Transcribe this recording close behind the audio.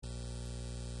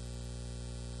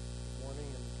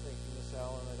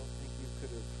Alan, I don't think you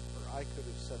could have, or I could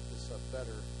have set this up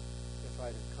better if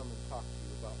I'd have come and talked to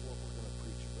you about what we're going to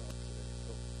preach about today.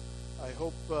 So I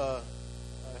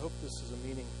hope this is a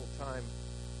meaningful time.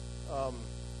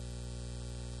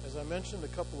 As I mentioned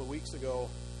a couple of weeks ago,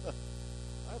 I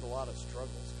have a lot of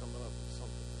struggles coming up with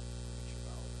something to preach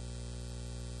about.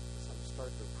 So I'm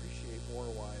starting to appreciate more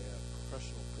why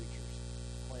professional preachers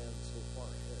plan so far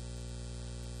ahead.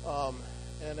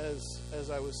 And as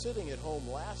I was sitting at home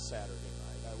last Saturday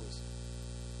night, I was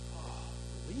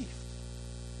relieved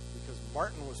because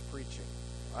Martin was preaching.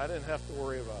 I didn't have to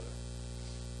worry about it.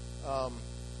 Of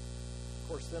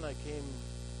course, then I came and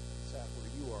sat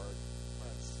where you are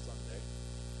last Sunday,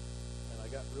 and I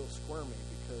got real squirmy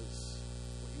because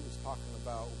what he was talking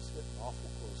about was hitting awful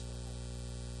close to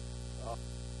home.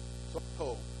 So I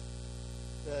hope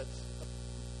that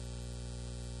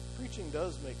preaching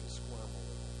does make us squirm a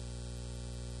little.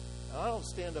 And I don't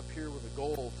stand up here with a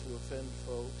goal to offend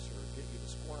folks or get you to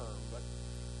squirm, but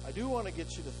I do want to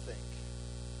get you to think,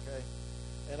 okay?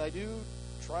 And I do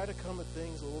try to come at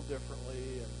things a little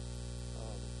differently and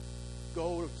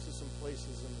go to some places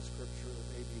in the Scripture that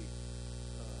maybe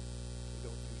we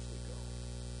don't usually go.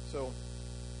 So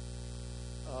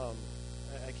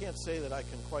I can't say that I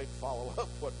can quite follow up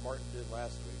what Martin did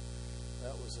last week.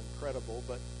 That was incredible.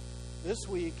 But this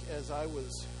week, as I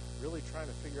was really trying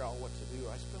to figure out what to do,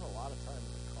 I spent a lot of time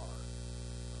in the car.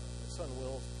 My son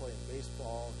Will's playing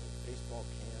baseball, and baseball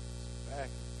camp, back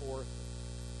and forth.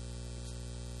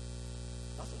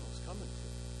 Nothing was coming to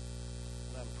me.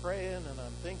 And I'm praying and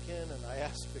I'm thinking, and I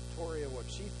asked Victoria what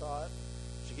she thought.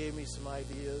 She gave me some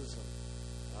ideas, and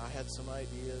I had some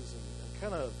ideas, and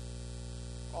kind of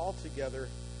all together,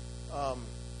 I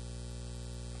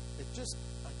just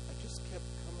kept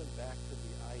coming back to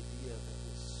the idea that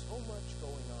with so much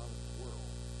going on in the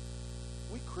world,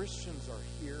 we Christians are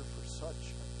here for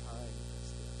such a time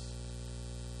as this.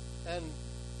 And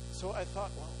so I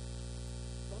thought, well,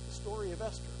 about the story of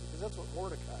Esther, because that's what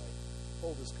Mordecai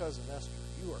told his cousin Esther.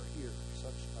 You are here for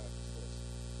such a time as this.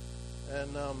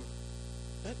 And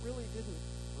that really didn't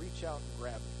reach out and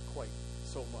grab me quite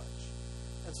so much.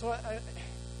 And so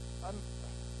I'm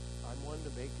one to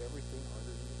make everything harder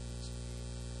than it needs to be.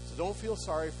 So don't feel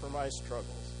sorry for my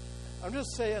struggles. I'm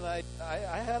just saying I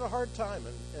had a hard time,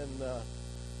 and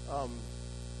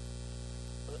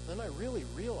then I really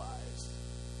realized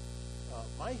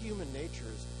my human nature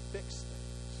is to fix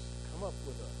things, come up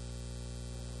with a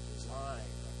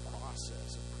design, a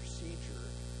process, a procedure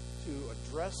to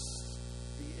address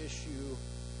the issue,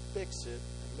 fix it,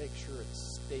 and make sure it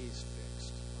stays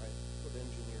fixed, right? What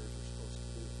engineers are supposed to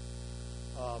do.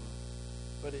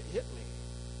 But it hit me.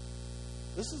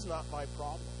 This is not my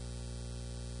problem.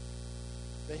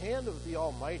 The hand of the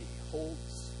Almighty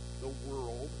holds the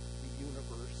world, the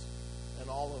universe, and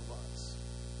all of us.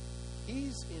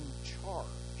 He's in charge.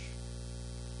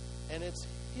 And it's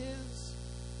His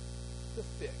to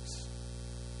fix.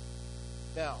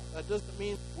 Now, that doesn't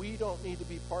mean we don't need to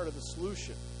be part of the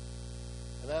solution.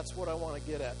 And that's what I want to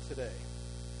get at today.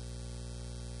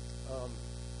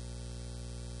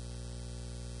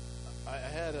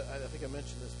 I think I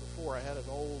mentioned this before. I had an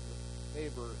old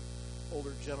neighbor,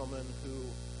 older gentleman who,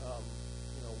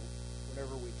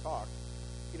 whenever we talked,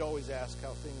 he'd always ask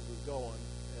how things was going.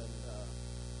 And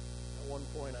at one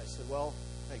point I said, well,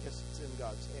 I guess it's in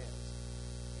God's hands.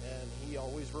 And he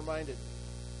always reminded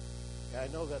me, I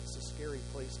know that's a scary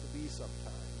place to be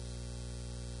sometimes,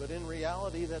 but in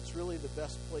reality, that's really the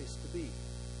best place to be.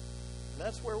 And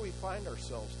that's where we find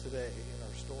ourselves today in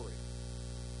our story.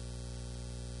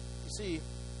 You see,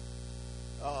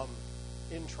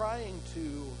 in trying to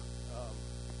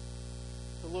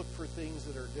look for things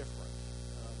that are different,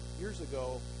 years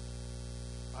ago,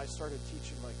 I started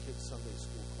teaching my kids Sunday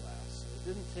school class. And it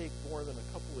didn't take more than a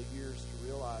couple of years to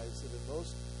realize that in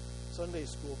most Sunday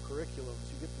school curriculums,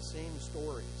 you get the same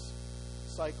stories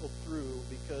cycled through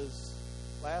because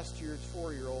last year's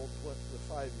 4-year-olds went to the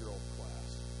 5-year-old class.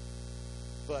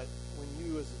 But when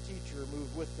you as a teacher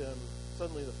move with them,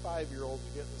 suddenly the 5-year-olds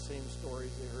are getting the same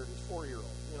stories they heard as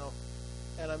 4-year-olds,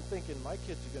 And I'm thinking, my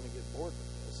kids are going to get bored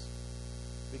with this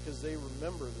because they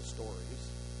remember the stories,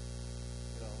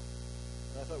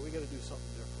 And I thought, we got to do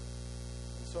something different.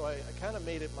 And so I kind of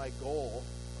made it my goal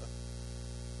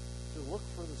to look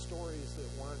for the stories that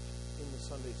weren't in the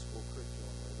Sunday school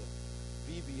curriculum or the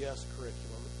VBS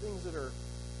curriculum, the things that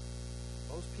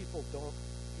most people don't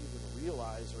even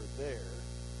realize are there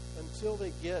until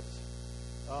they get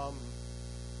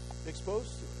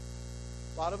exposed to it.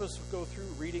 A lot of us go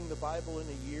through reading the Bible in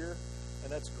a year,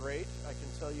 and that's great. I can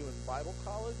tell you in Bible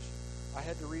college, I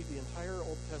had to read the entire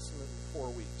Old Testament in 4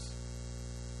 weeks.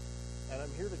 And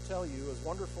I'm here to tell you, as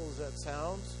wonderful as that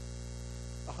sounds,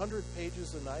 100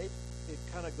 pages a night, it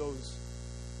kind of goes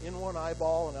in one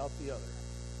eyeball and out the other,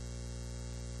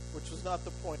 which was not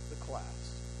the point of the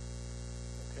class.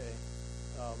 Okay?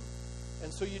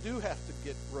 And so you do have to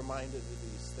get reminded of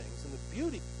these things. And the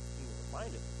beauty of being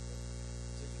reminded of them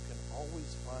is that you can always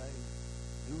find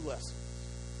new lessons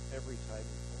every time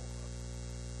you pull them up.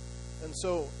 And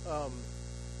so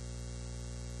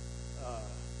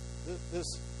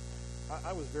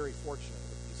I was very fortunate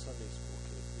with these Sunday school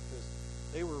kids because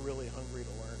they were really hungry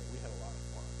to learn, and we had a lot of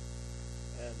fun.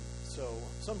 And so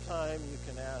sometime you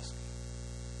can ask,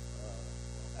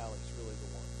 Allie's really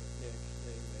the one, but Nick,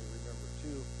 they may remember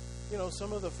too,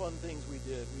 some of the fun things we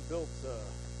did. We built a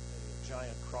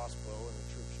giant crossbow in the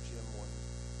church gym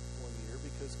one year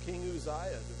because King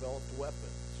Uzziah developed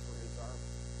weapons for his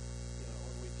army.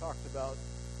 And we talked about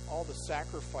all the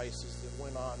sacrifices that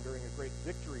went on during a great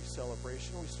victory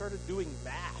celebration. We started doing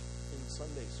math in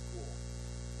Sunday school.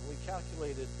 And we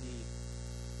calculated the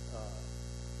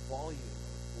volume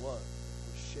of blood that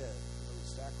was shed for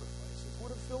those sacrifices. It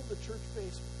would have filled the church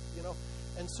basement,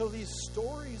 And so these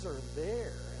stories are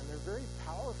there, and they're very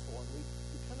powerful, and we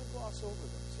kind of gloss over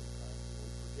them sometimes, and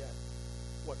we forget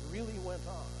what really went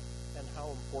on and how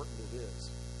important it is.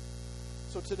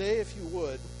 So today, if you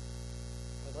would,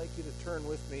 I'd like you to turn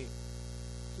with me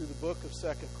through the book of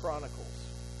 2 Chronicles.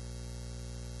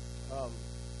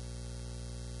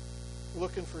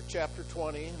 Looking for chapter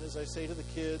 20, and as I say to the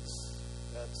kids,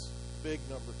 that's big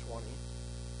number 20.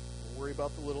 We'll worry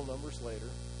about the little numbers later.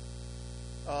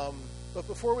 But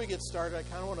before we get started, I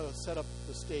kind of want to set up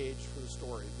the stage for the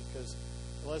story, because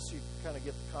unless you kind of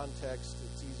get the context,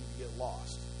 it's easy to get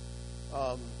lost.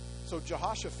 So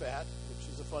Jehoshaphat, which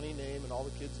is a funny name, and all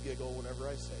the kids giggle whenever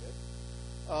I say it,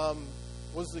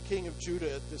 was the king of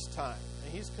Judah at this time.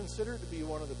 And he's considered to be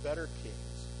one of the better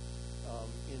kings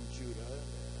in Judah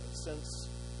since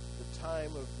the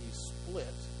time of the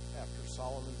split after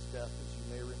Solomon's death. As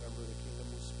you may remember, the kingdom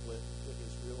was split into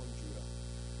Israel and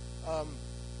Judah.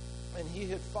 And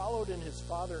he had followed in his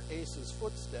father Asa's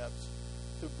footsteps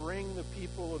to bring the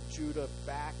people of Judah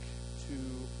back to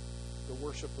the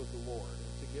worship of the Lord,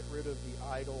 and to get rid of the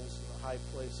idols and the high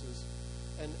places,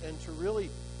 and to really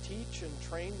teach and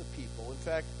train the people. In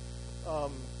fact,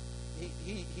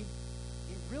 he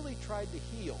really tried to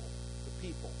heal the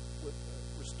people,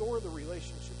 restore the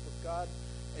relationship with God,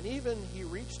 and even he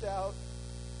reached out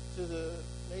to the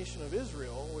nation of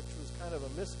Israel, which was kind of a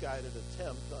misguided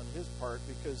attempt on his part,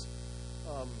 because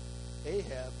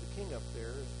Ahab, the king up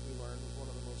there, as we learned, was one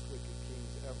of the most wicked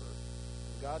kings ever.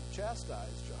 And God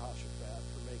chastised Jehoshaphat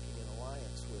for making an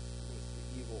alliance with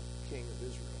the evil king of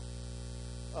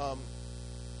Israel.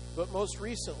 But most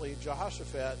recently,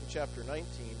 Jehoshaphat in chapter 19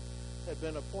 had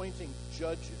been appointing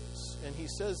judges. And he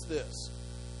says this,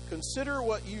 "Consider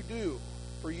what you do,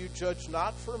 for you judge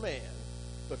not for man,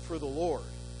 but for the Lord.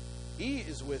 He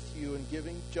is with you in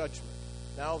giving judgment.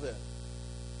 Now then,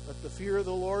 let the fear of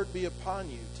the Lord be upon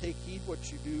you. Take heed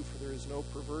what you do, for there is no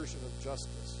perversion of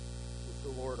justice with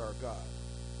the Lord our God."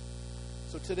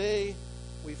 So today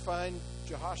we find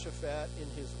Jehoshaphat in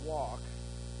his walk,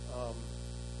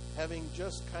 having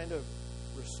just kind of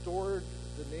restored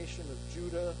the nation of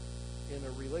Judah in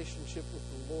a relationship with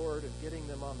the Lord and getting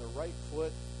them on the right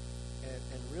foot,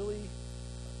 and really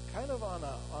kind of on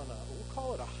a we'll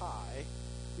call it a high,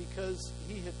 because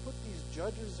he had put these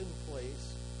judges in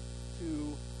place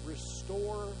to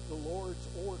restore the Lord's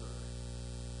order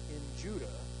in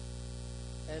Judah,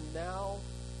 and now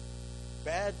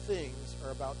bad things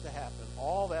are about to happen.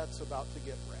 All that's about to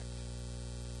get wrecked.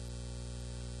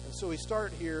 And so we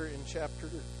start here in chapter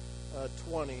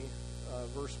 20,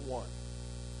 verse 1.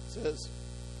 It says,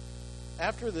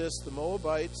 "After this, the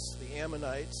Moabites, the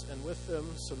Ammonites, and with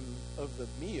them some of the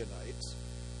Meunites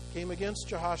came against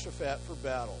Jehoshaphat for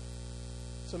battle.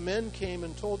 Some men came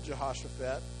and told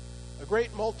Jehoshaphat, 'A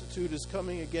great multitude is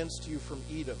coming against you from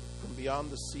Edom, from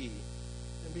beyond the sea.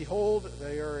 And behold,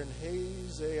 they are in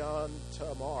Hazazon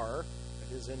Tamar,'"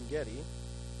 that is En Gedi.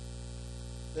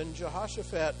 "Then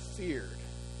Jehoshaphat feared,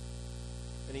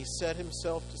 and he set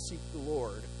himself to seek the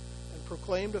Lord, and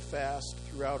proclaimed a fast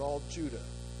throughout all Judah.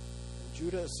 And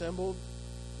Judah assembled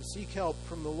to seek help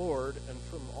from the Lord, and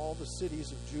from all the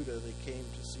cities of Judah they came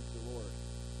to seek the Lord."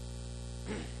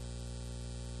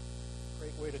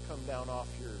 Great way to come down off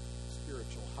your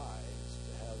spiritual high is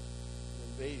to have an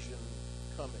invasion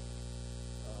coming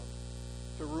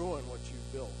to ruin what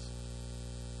you've built.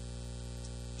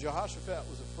 Jehoshaphat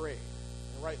was afraid,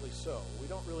 and rightly so. We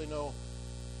don't really know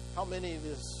how many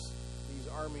these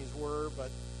armies were,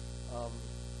 but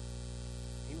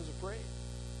he was afraid.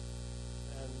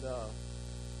 And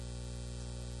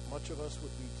much of us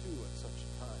would be too at such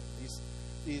a time.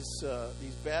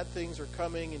 These bad things are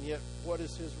coming, and yet what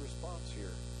is his response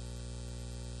here?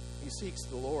 He seeks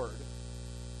the Lord.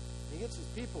 He gets his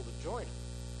people to join him.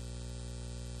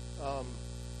 I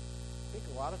think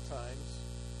a lot of times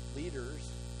leaders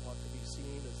want to be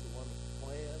seen as the one with the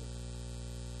plan.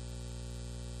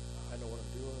 I know what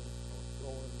I'm doing. I know where I'm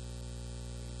going.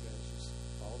 You guys just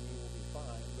follow me, we'll be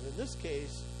fine. But in this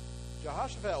case,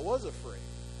 Jehoshaphat was afraid.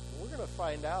 And we're going to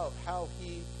find out how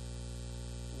he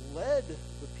led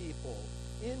the people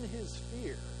in his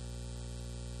fear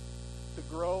to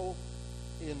grow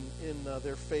in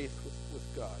their faith with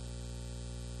God.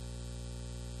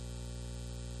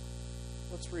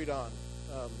 Let's read on.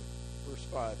 Verse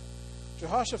 5.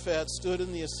 Jehoshaphat stood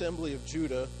in the assembly of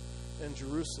Judah and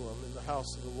Jerusalem in the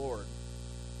house of the Lord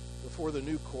before the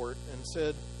new court and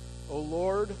said, O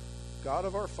Lord, God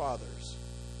of our fathers,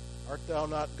 art thou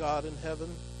not God in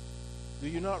heaven? Do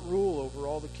you not rule over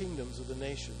all the kingdoms of the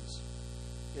nations?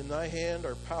 In thy hand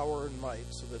are power and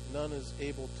might, so that none is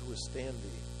able to withstand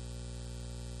thee.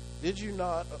 Did you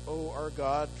not, O our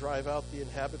God, drive out the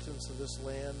inhabitants of this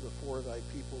land before thy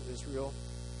people Israel,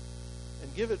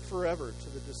 and give it forever to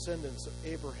the descendants of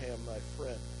Abraham thy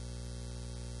friend?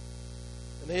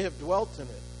 And they have dwelt in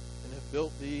it, and have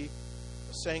built thee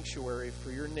a sanctuary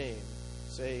for your name,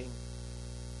 saying,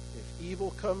 If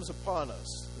evil comes upon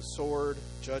us, the sword,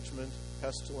 judgment,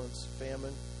 pestilence,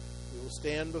 famine, we will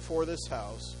stand before this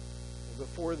house and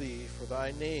before thee, for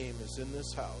thy name is in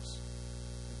this house,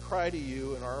 and cry to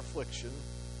you in our affliction.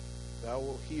 Thou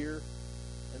wilt hear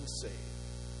and save.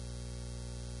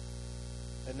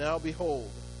 And now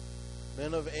behold,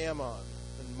 men of Ammon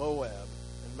and Moab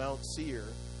and Mount Seir,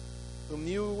 whom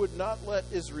you would not let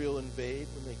Israel invade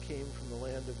when they came from the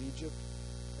land of Egypt,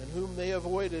 and whom they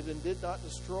avoided and did not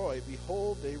destroy,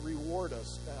 behold, they reward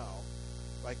us now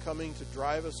by coming to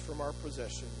drive us from our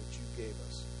possession which you gave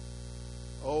us.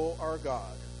 O our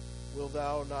God, wilt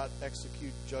thou not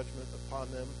execute judgment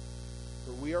upon them?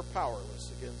 For we are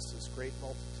powerless against this great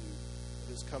multitude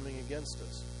that is coming against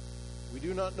us. We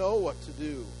do not know what to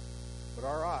do, but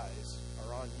our eyes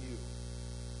are on you.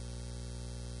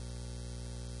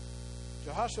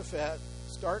 Jehoshaphat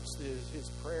starts his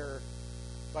prayer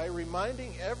by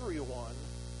reminding everyone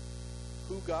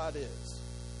who God is.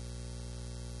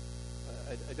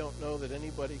 I don't know that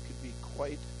anybody could be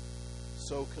quite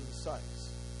so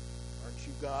concise. Aren't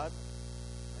you God?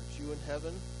 Aren't you in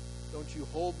heaven? Don't you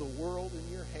hold the world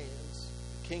in your hands,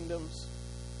 the kingdoms,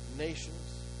 the nations?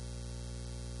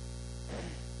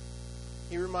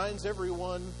 He reminds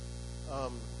everyone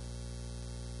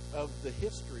of the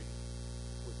history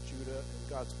with Judah and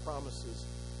God's promises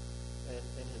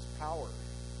and his power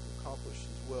to accomplish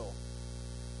his will.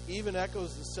 He even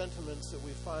echoes the sentiments that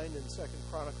we find in 2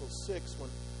 Chronicles 6 when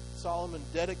Solomon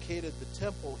dedicated the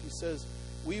temple. He says,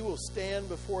 we will stand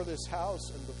before this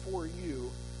house and before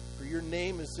you, for your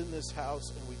name is in this house,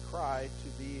 and we cry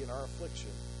to thee in our affliction.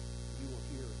 You will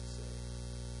hear and save.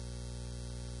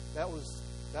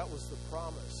 That was the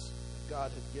promise that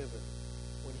God had given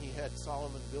when he had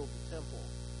Solomon build the temple.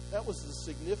 That was the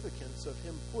significance of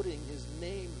him putting his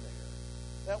name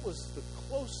there. That was the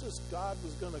closest God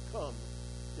was going to come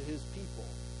to his people,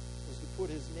 was to put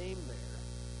his name there.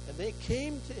 And they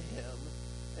came to him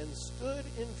and stood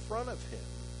in front of him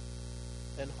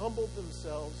and humbled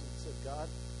themselves and said, God,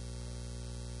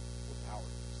 we're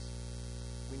powerless.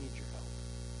 We need your help.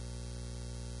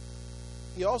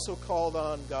 He also called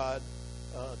on God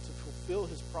to fulfill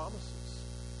his promises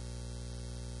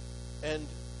and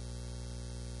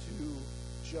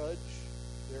to judge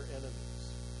their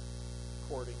enemies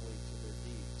accordingly to their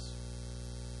deeds.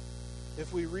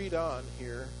 If we read on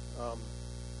here,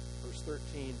 verse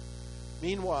 13,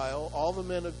 meanwhile, all the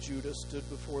men of Judah stood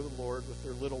before the Lord with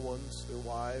their little ones, their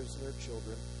wives, and their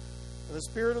children. And the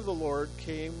Spirit of the Lord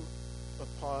came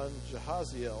upon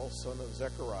Jehaziel, son of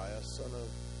Zechariah, son of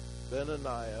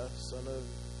Benaniah, son of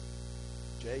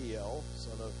Jael,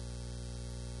 son of...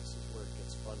 This is where it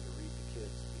gets fun to read to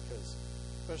kids, because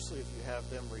especially if you have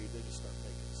them read, they just start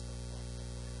making stuff up.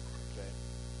 Okay?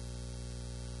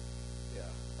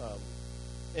 Yeah.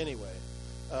 Anyway,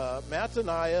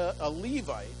 Mattaniah, a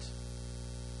Levite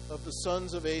of the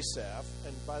sons of Asaph.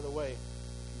 And by the way, if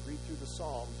you read through the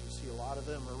Psalms, you see a lot of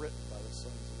them are written by the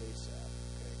sons of Asaph.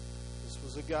 Okay? This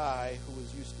was a guy who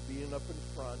was used to being up in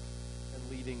front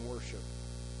and leading worship.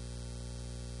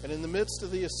 And in the midst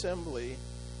of the assembly,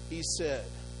 he said,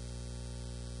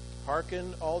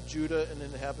 Hearken, all Judah and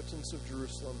inhabitants of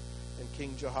Jerusalem and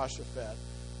King Jehoshaphat.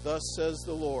 Thus says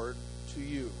the Lord to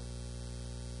you,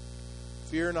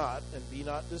 Fear not, and be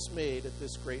not dismayed at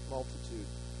this great multitude.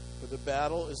 for the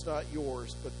battle is not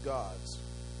yours, but God's.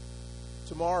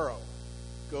 Tomorrow,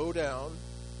 go down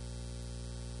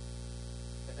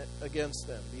against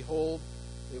them. Behold,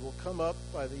 they will come up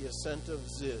by the ascent of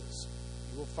Ziz.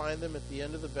 You will find them at the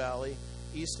end of the valley,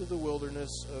 east of the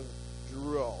wilderness of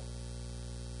Jeruel.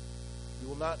 You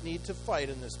will not need to fight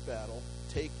in this battle.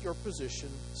 Take your position,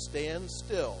 stand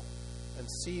still, and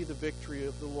see the victory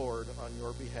of the Lord on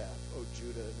your behalf, O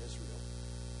Judah and Israel.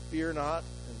 Fear not,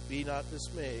 and be not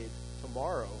dismayed.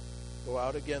 Tomorrow, go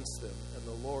out against them, and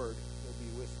the Lord will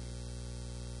be with you.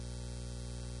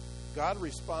 God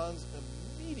responds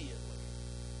immediately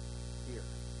here.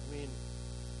 I mean,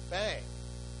 bang.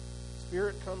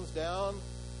 Spirit comes down.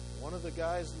 One of the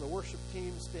guys in the worship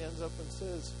team stands up and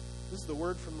says, this is the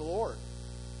word from the Lord.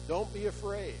 Don't be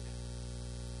afraid.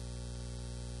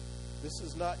 This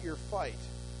is not your fight.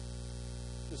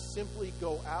 Just simply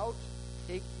go out,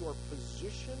 take your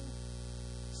position,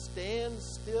 stand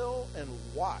still, and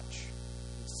watch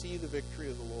and see the victory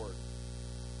of the Lord.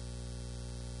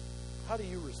 How do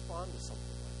you respond to something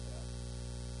like that?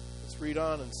 Let's read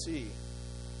on and see.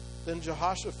 Then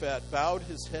Jehoshaphat bowed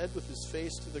his head with his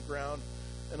face to the ground,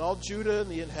 and all Judah and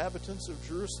the inhabitants of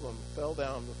Jerusalem fell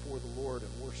down before the Lord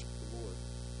and worshipped the Lord.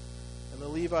 And the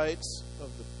Levites of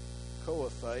the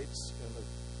Kohathites and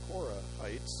the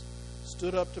Korahites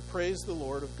stood up to praise the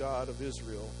Lord of God of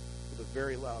Israel with a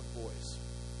very loud voice.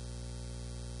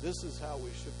 This is how we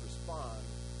should respond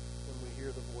when we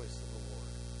hear the voice of the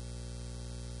Lord.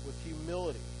 With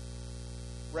humility,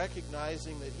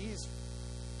 recognizing that He's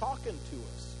talking to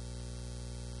us.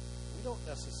 We don't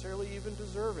necessarily even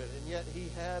deserve it, and yet He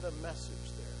had a message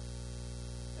there.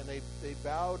 And they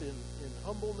bowed in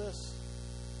humbleness,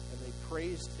 and they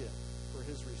praised Him for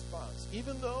His response.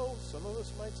 Even though some of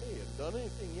us might say He hadn't done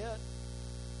anything yet,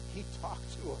 He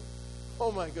talked to them.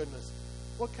 Oh my goodness.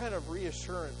 What kind of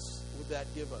reassurance would that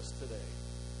give us today?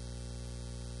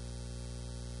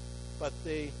 But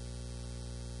they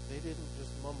didn't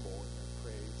just mumble in their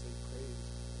praise. They praised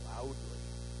loudly.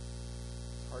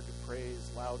 It's hard to praise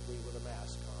loudly with a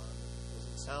mask on. It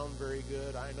doesn't sound very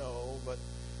good, I know, but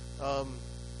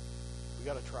we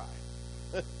got to try.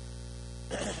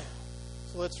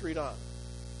 So let's read on.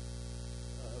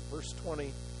 Verse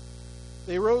 20.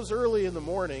 They rose early in the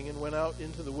morning and went out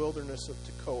into the wilderness of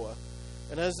Tekoa.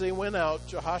 And as they went out,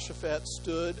 Jehoshaphat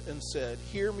stood and said,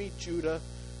 Hear me, Judah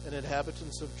and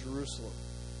inhabitants of Jerusalem.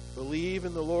 Believe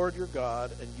in the Lord your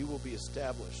God, and you will be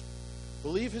established.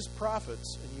 Believe His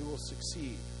prophets, and you will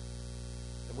succeed.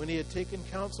 And when he had taken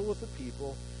counsel with the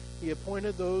people, he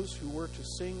appointed those who were to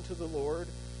sing to the Lord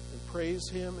and praise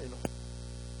Him in